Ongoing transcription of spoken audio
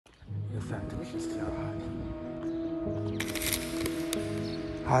ساتر وش السيارة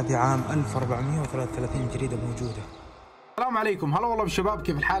هذه عام 1433 جريدة موجودة. السلام عليكم، هلا والله بالشباب،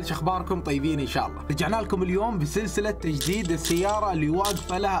 كيف الحال؟ شو اخباركم؟ طيبين ان شاء الله. رجعنا لكم اليوم بسلسله تجديد السياره اللي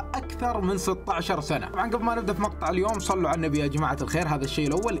واقفه لها اكثر من 16 سنه. طبعا قبل ما نبدا في مقطع اليوم صلوا على النبي يا جماعه الخير، هذا الشيء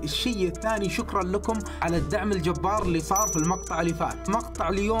الاول. الشيء الثاني شكرا لكم على الدعم الجبار اللي صار في المقطع اللي فات. مقطع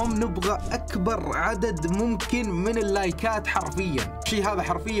اليوم نبغى اكبر عدد ممكن من اللايكات حرفيا. الشيء هذا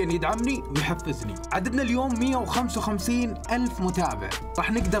حرفيا يدعمني ويحفزني. عددنا اليوم 155 ألف متابع،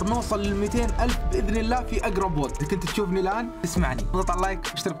 راح نقدر نوصل لل 200 ألف باذن الله في اقرب وقت. كنت تشوفني الان تسمعني، اضغط على اللايك،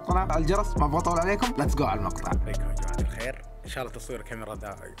 اشترك بالقناه، على الجرس. ما بطول عليكم، لا تسقوا على المقطع. عليكم يا جماعه الخير، ان شاء الله تصوير الكاميرا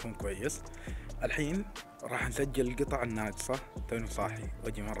ده يكون كويس. الحين راح نسجل القطع الناقصه، توني صاحي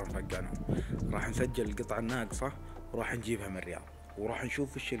واجي مره مفقع نوم. راح نسجل القطع الناقصه وراح نجيبها من الرياض، وراح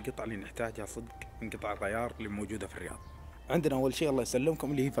نشوف وش القطع اللي نحتاجها صدق من قطع الغيار اللي موجوده في الرياض. عندنا اول شيء الله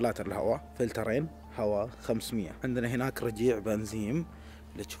يسلمكم اللي هي فلاتر الهواء، فلترين هواء 500. عندنا هناك رجيع بنزين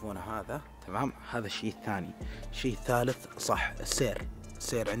اللي تشوفونه هذا، تمام. هذا الشيء الثاني. الشيء الثالث صح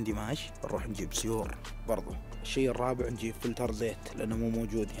السير عندي ماشي، نروح نجيب سيور برضو. الشيء الرابع نجيب فلتر زيت لانه مو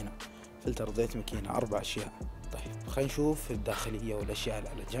موجود هنا، فلتر زيت ماكينة. 4 أشياء. طيب خلينا نشوف الداخلية والاشياء اللي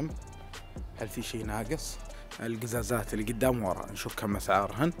على جنب، هل في شيء ناقص؟ القزازات اللي قدام ورا نشوف كم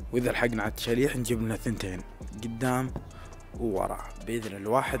اسعارهن، واذا لحقنا على التشريح نجيب لنا 2 قدام وورا باذن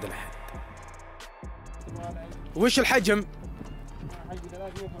الواحد لحد. وش الحجم؟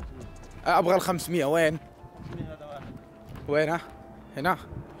 ابغى ال 500. وين؟ وينه؟ هنا؟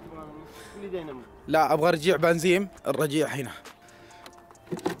 لا ابغى رجيع بنزين، الرجيع هنا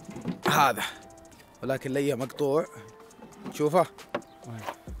هذا، ولكن ليه مقطوع. تشوفه؟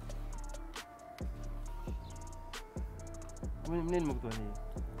 منين المقطوع هي؟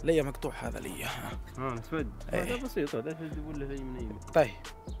 ليه مقطوع هذا ليه. اسود. هذا بسيط، هذا تقول له هي من اي. طيب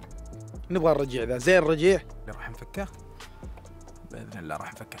نبغى الرجيع ذا، زين الرجيع اللي راح نفكه باذن الله،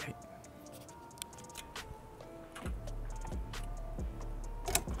 راح نفكه الحين.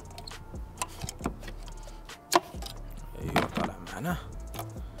 ايوه طلع معنا،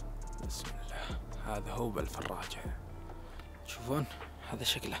 بسم الله. هذا هو بالفراجة، تشوفون هذا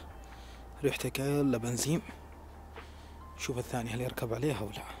شكله، ريحته كله بنزين. شوف الثاني هل يركب عليها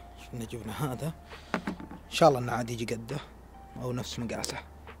ولا. شفنا جبنا هذا، ان شاء الله انه عاد يجي قده او نفس مقاسه.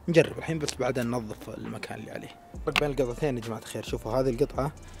 نجرب الحين بس بعدين ننظف المكان اللي عليه. فرق بين القطعتين يا جماعه الخير. شوفوا هذه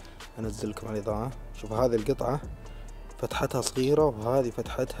القطعه، انزل لكم على الاضاءه. شوفوا هذه القطعه فتحتها صغيره وهذه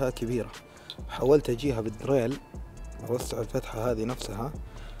فتحتها كبيره. حاولت اجيها بالدريل اوسع الفتحه هذه نفسها،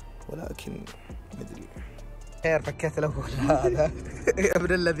 ولكن مدري. خير فكيت الاول هذا يا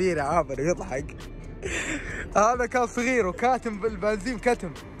ابن الذين عامر يضحك. هذا كان صغير وكاتم بالبنزين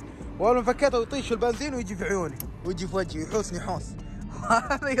كتم، واول ما فكيته يطيش البنزين ويجي في عيوني ويجي في وجهي ويحوسني حوس.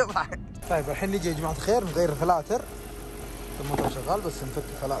 هذا يضحك. طيب الحين نجي يا جماعه الخير نغير الفلاتر. الموتور شغال بس نفك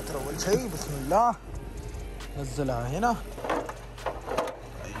الفلاتر اول شيء. بسم الله، نزلها هنا.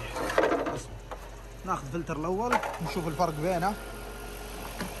 بس ناخذ فلتر الاول نشوف الفرق بينه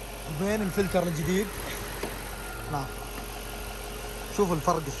وبين الفلتر الجديد. نعم شوف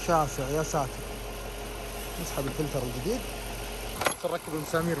الفرق الشاسع يا ساتر. نسحب الفلتر الجديد، نركب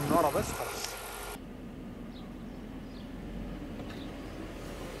المسامير من ورا بس خلاص.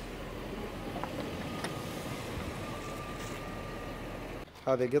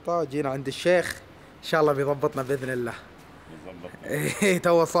 هذه قطعة جينا عند الشيخ، ان شاء الله بيضبطنا باذن الله. ايه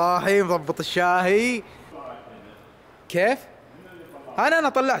تو صاحي مضبط الشاهي. كيف؟ انا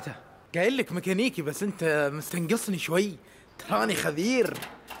طلعته، قايل لك ميكانيكي بس انت مستنقصني شوي، تراني خبير.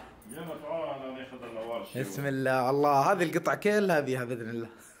 بسم الله. الله هذه القطعة كلها بيها باذن الله.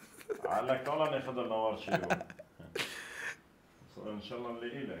 عليك والله ناخذ النوار شيء. ان شاء الله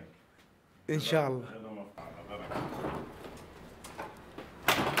نلاقي لك. ان شاء الله.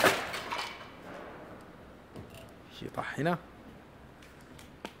 شي طح هنا.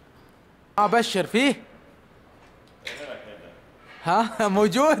 ابشر فيه. ها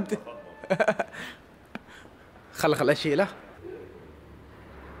موجود. خل اشيله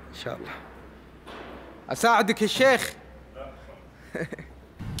ان شاء الله. اساعدك يا شيخ.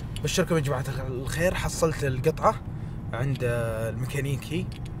 بشركم يا جماعة الخير، حصلت القطعة عند الميكانيكي.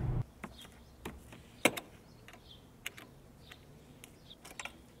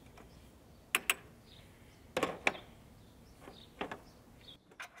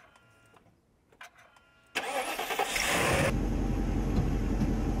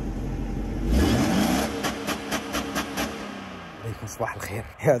 صباح الخير.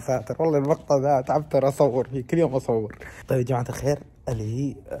 يا ساتر والله المقطع ذا تعبت اصور فيه، كل يوم اصور. طيب يا جماعه الخير، اللي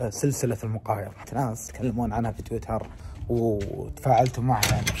هي سلسله المقايضه، ناس يتكلمون عنها في تويتر وتفاعلتوا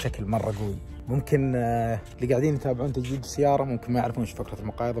معها يعني بشكل مره قوي. ممكن اللي قاعدين يتابعون تجديد السيارة ممكن ما يعرفون ايش فكرة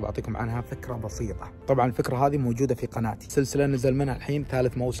المقايضة، بعطيكم عنها فكرة بسيطة. طبعا الفكرة هذه موجودة في قناتي، سلسلة نزل منها الحين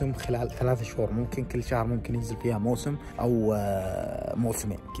 3 موسم خلال 3 شهور، ممكن كل شهر ممكن ينزل فيها موسم او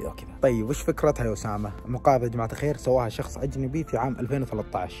موسمين كذا وكذا. طيب وش فكرتها يا أسامة؟ المقايضة يا جماعة الخير سواها شخص أجنبي في عام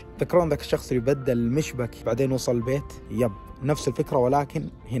 2013. تذكرون ذاك الشخص اللي بدل المشبك بعدين وصل البيت؟ يب نفس الفكرة، ولكن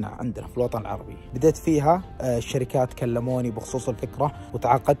هنا عندنا في الوطن العربي. بديت فيها الشركات كلموني بخصوص الفكرة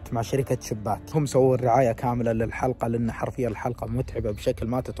وتعاقدت مع شركة شباك، هم سووا الرعاية كاملة للحلقة لأن حرفيا الحلقة متعبة بشكل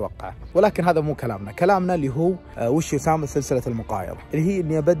ما تتوقع. ولكن هذا مو كلامنا اللي هو وش يسمى سلسلة المقايضة، اللي هي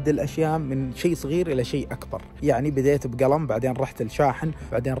إني أبدل أشياء من شيء صغير إلى شيء أكبر. يعني بديت بقلم، بعدين رحت لشاحن،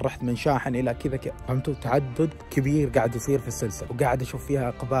 بعدين رحت من شاحن إلى كذا فهمتوا؟ تعدد كبير قاعد يصير في السلسلة، وقاعد أشوف فيها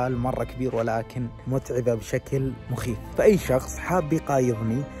إقبال مرة كبير ولكن متعبة بشكل مخيف. فأي شخص حاب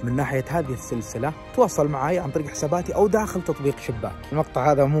يقايضني من ناحية هذه السلسلة تواصل معي عن طريق حساباتي أو داخل تطبيق شباك.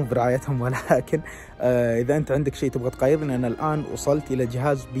 المقطع هذا مو برعايتهم، ولكن إذا أنت عندك شيء تبغى تقايضني، أنا الآن وصلت إلى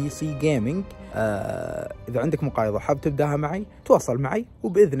جهاز PC جيمنج. إذا عندك مقايضة حاب تبدأها معي تواصل معي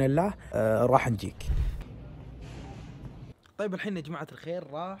وبإذن الله راح نجيك. طيب الحين يا جماعة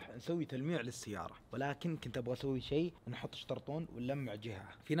الخير راح نسوي تلميع للسيارة، ولكن كنت ابغى اسوي شيء نحط شطرطون ونلمع جهة.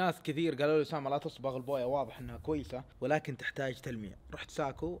 في ناس كثير قالوا لي أسامة لا تصبغ البوية، واضح انها كويسة ولكن تحتاج تلميع. رحت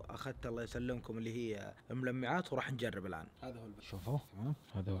ساكو اخذت الله يسلمكم اللي هي الملمعات وراح نجرب الان. هذا هو شوفوا تمام،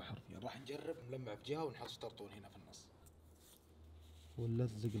 هذا هو حرفيا راح نجرب نلمع في جهة ونحط شطرطون هنا في النص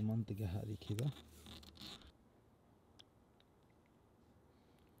ونلزق المنطقة هذه كذا.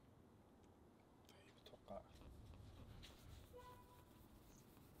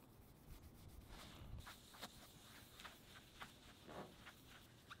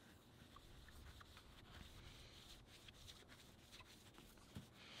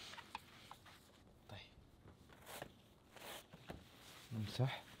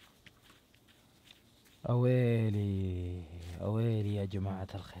 نمسح. اويلي اويلي يا جماعة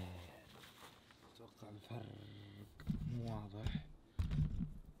الخير، اتوقع الفرق مو واضح.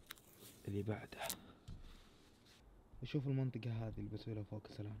 اللي بعده وشوف المنطقة هذه اللي بسوي لها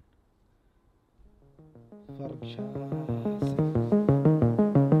فوكس الان، فرق شاسع.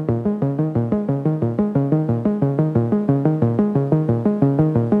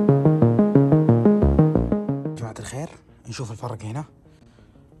 جماعة الخير نشوف الفرق هنا،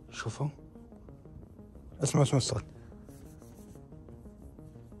 شوفوا اسمعوا الصوت.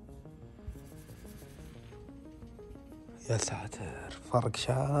 يا ساتر فرق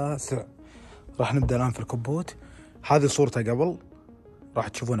شاسع. راح نبدأ الآن في الكبوت. هذه صورته قبل، راح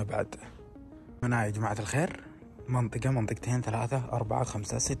تشوفونه بعد. هنا يا جماعة الخير منطقتين 3 4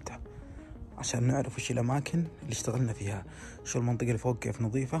 5 6 عشان نعرف وش الأماكن اللي اشتغلنا فيها. شو المنطقة اللي فوق كيف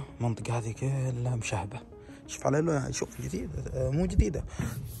نظيفة، المنطقة هذه كلها مشهبة. شوف على شوف جديدة، مو جديدة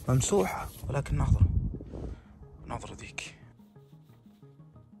ممسوحة، ولكن ناظرة ذيك.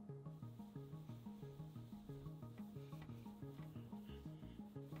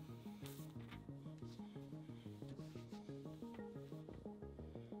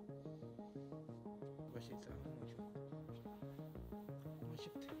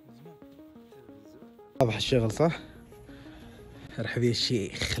 واضح الشغل صح؟ ارحب يا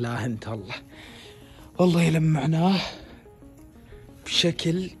الشيخ، لا انت والله لمعناه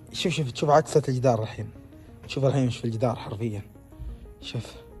بشكل. شوف عدسة الجدار الحين، شوف الحين مش في الجدار حرفيا.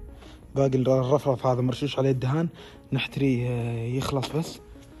 شوف باقي الرفرف هذا مرشوش عليه الدهان، نحتريه يخلص بس.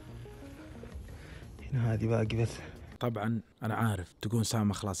 هنا هذه باقي بس. طبعا انا عارف تقول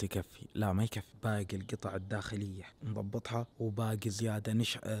سامة خلاص يكفي، لا ما يكفي، باقي القطع الداخلية نضبطها وباقي زيادة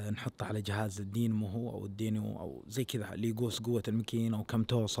نحطها على جهاز الدينمو او الدينمو او زي كذا اللي يقوس قوة الماكينة وكم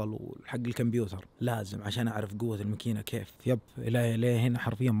توصل وحق الكمبيوتر، لازم عشان اعرف قوة الماكينة كيف. يب الى هنا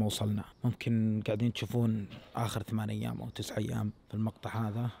حرفيا ما وصلنا، ممكن قاعدين تشوفون اخر 8 ايام او 9 ايام في المقطع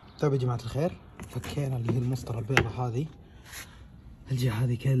هذا. طيب يا جماعة الخير فكينا اللي هي المسطرة البيضاء هذه، الجهة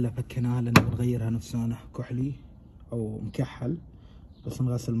هذه كلها فكيناها لان بنغيرها نفسنا كحلي او مكحل، بس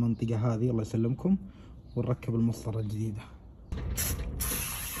نغسل المنطقة هذه الله يسلمكم ونركب المسطرة الجديدة.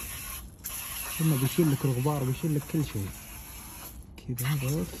 ثم بيشيل لك الغبار وبيشيل لك كل شيء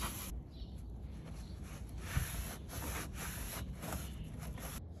كذا بس.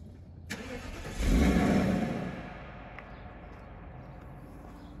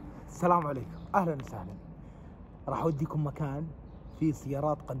 السلام عليكم، اهلا وسهلا. راح اوديكم مكان فيه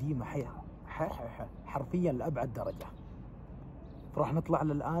سيارات قديمة حرفيا لأبعد درجة. راح نطلع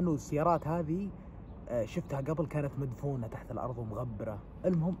الآن، والسيارات هذه شفتها قبل كانت مدفونة تحت الأرض ومغبرة،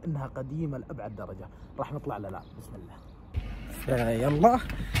 المهم إنها قديمة لأبعد درجة. راح نطلع الآن بسم الله. يلا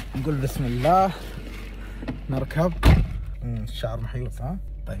نقول بسم الله، نركب الشعر محيوس ها؟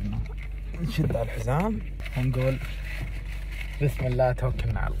 طيب نشد على الحزام ونقول بسم الله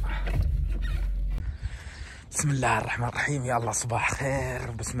توكلنا على الله. بسم الله الرحمن الرحيم. يا الله صباح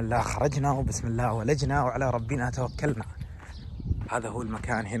خير. بسم الله خرجنا وبسم الله ولجنا وعلى ربنا توكلنا. هذا هو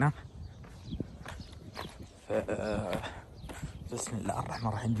المكان هنا. بسم الله الرحمن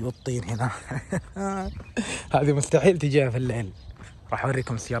الرحيم. بيوت طين هنا. هذه مستحيل تجيها في الليل. راح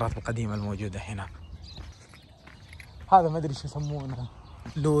اوريكم السيارات القديمة الموجودة هنا. هذا ما ادري شو يسمونه،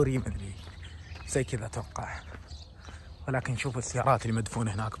 لوري ما ادري زي كذا اتوقع، ولكن شوفوا السيارات اللي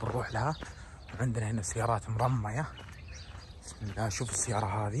مدفونة هناك بنروح لها. وعندنا هنا سيارات مرمية. بسم الله. شوف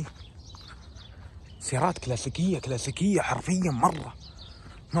السيارة هذه، سيارات كلاسيكية حرفيا مرة.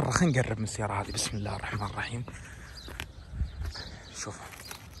 خلينا نقرب من السيارة هذه. بسم الله الرحمن الرحيم. شوفوا،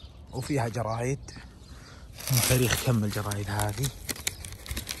 وفيها جرايد من تاريخ كم الجرايد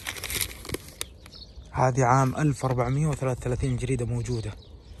هذه عام 1433 جريدة موجودة.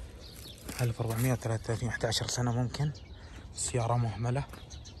 1433، 11 سنة ممكن. السيارة مهملة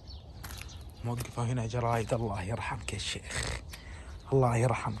موقفة هنا جرايد. الله يرحمك يا شيخ، الله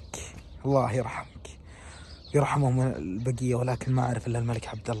يرحمك، الله يرحمك، يرحمهم البقية، ولكن ما أعرف إلا الملك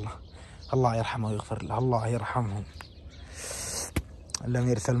عبد الله، الله يرحمه ويغفر له، الله يرحمهم.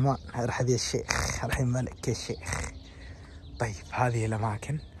 الأمير سلمان راح يا الشيخ، الحين ملك يا شيخ. طيب هذه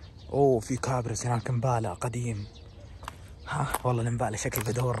الأماكن. أوه في كابرس هناك، مبالة قديم. والله المبالة شكل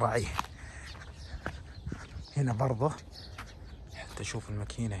بدور راعيه. هنا برضه حتى شوف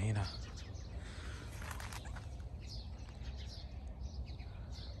الماكينة هنا.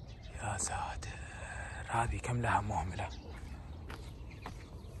 يا ساتر، هذه كم لها مهملة،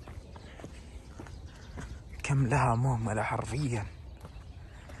 كم لها مهملة حرفيا.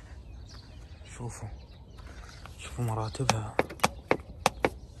 شوفوا مراتبها.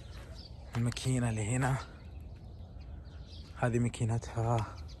 الماكينة اللي هنا هذه ماكينتها.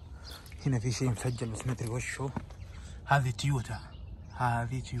 هنا في شيء مسجل بس ما ادري وش هو. هذه تويوتا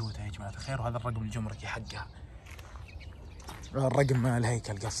يا جماعة الخير. وهذا الرقم الجمركي حقها، الرقم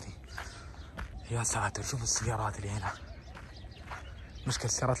الهيكل قصدي. يا ساتر، شوف السيارات اللي هنا. مشكلة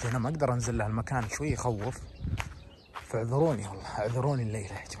السيارات اللي هنا ما اقدر انزل لها، المكان شوي يخوف، فاعذروني والله، اعذروني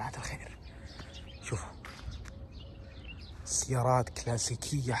الليلة يا جماعة الخير. شوفوا سيارات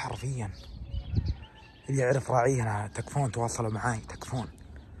كلاسيكية حرفيا. اللي يعرف راعينا تكفون، تواصلوا معاي تكفون.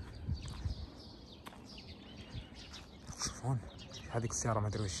 شوفون هذيك السيارة ما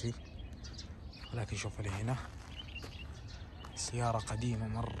ادري وش هي، ولكن شوفوا اللي هنا سيارة قديمة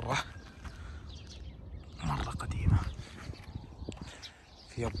مرة قديمة.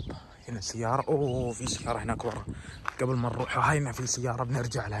 في هنا سيارة. اوه في سيارة هناك ورا. قبل ما نروح هاينا في سيارة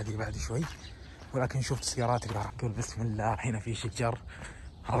بنرجع لها هذه بعد شوي. ولكن شوف السيارات اللي راح تقول بسم الله. هنا في شجر،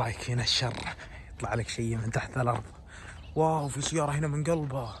 الله يكفينا الشر، يطلع لك شيء من تحت الأرض. واو في سيارة هنا من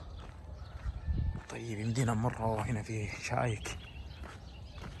قلبها. طيب يمدينا نمر. هنا في شايك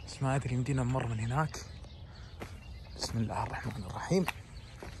بس ما أدري يمدينا نمر من هناك. بسم الله الرحمن الرحيم.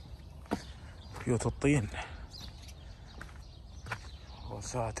 بيوت الطين.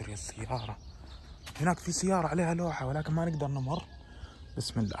 وساتر يا السيارة. هناك في سيارة عليها لوحة ولكن ما نقدر نمر.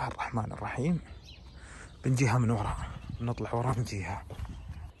 بسم الله الرحمن الرحيم. بنجيها من وراء، نطلع وراء نجيها.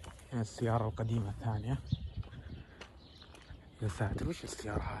 هنا السيارة القديمة الثانية. يا ساتر وش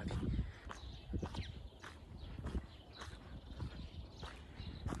السيارة هذه؟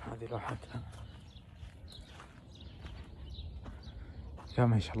 هذه لوحتها. يا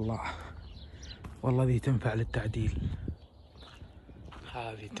ما شاء الله، والله ذي تنفع للتعديل.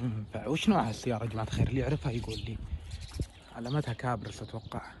 هذه تنفع. وش نوع السيارة يا جماعة الخير؟ اللي يعرفها يقول لي. علامتها كابرس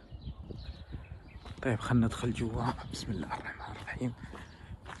اتوقع. طيب خلنا ندخل جوا. بسم الله الرحمن الرحيم.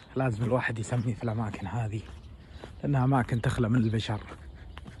 لازم الواحد يسمي في الاماكن هذه لانها اماكن تخلى من البشر،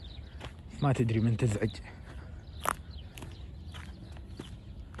 ما تدري من تزعج.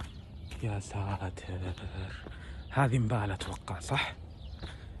 يا ساتر، هذه مبالة اتوقع صح؟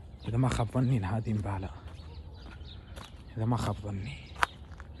 اذا ما خاب ظني هذه مبالة، اذا ما خاب ظني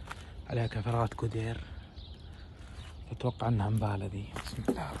عليها كفرات كودير، اتوقع انها مبالة ذي. بسم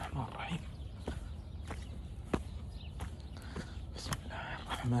الله الرحمن الرحيم. بسم الله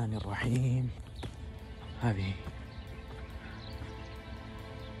الرحمن الرحيم. هذه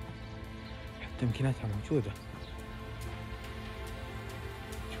حتى ماكينتها موجودة.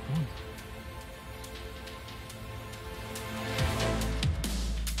 شوفون